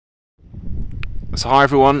So hi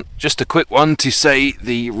everyone, just a quick one to say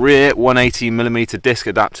the rear 180mm disc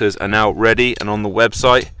adapters are now ready and on the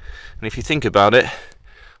website. And if you think about it, I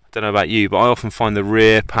don't know about you, but I often find the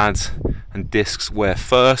rear pads and discs wear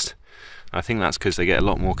first. I think that's because they get a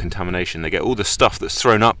lot more contamination. They get all the stuff that's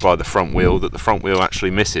thrown up by the front wheel that the front wheel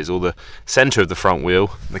actually misses, or the centre of the front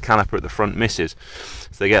wheel, the caliper at the front misses.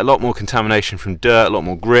 So they get a lot more contamination from dirt, a lot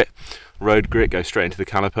more grit, road grit goes straight into the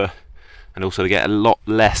caliper, and also they get a lot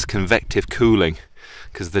less convective cooling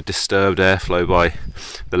because of the disturbed airflow by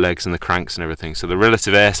the legs and the cranks and everything. So the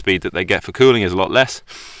relative airspeed that they get for cooling is a lot less.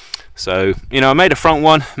 So, you know, I made a front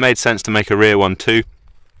one, made sense to make a rear one too.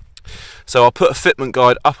 So I'll put a fitment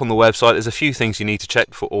guide up on the website. There's a few things you need to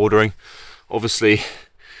check before ordering. Obviously,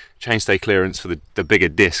 chainstay clearance for the bigger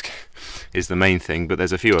disc is the main thing, but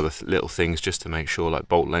there's a few other little things just to make sure, like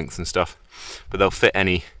bolt length and stuff. But they'll fit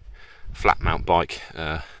any flat mount bike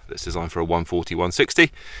that's designed for a 140,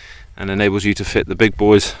 160, and enables you to fit the big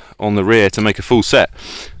boys on the rear to make a full set.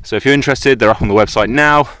 So if you're interested, they're up on the website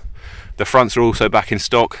now. The fronts are also back in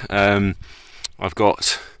stock. I've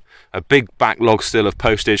got a big backlog still of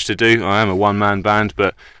postage to do. I am a one-man band,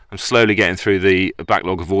 but I'm slowly getting through the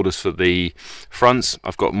backlog of orders for the fronts.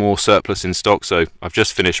 I've got more surplus in stock, so I've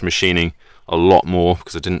just finished machining a lot more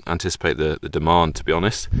because I didn't anticipate the demand, to be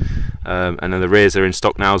honest. And then the rears are in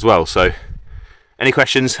stock now as well. So any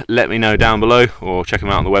questions, let me know down below, or check them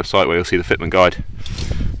out on the website where you'll see the fitment guide.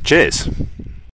 Cheers!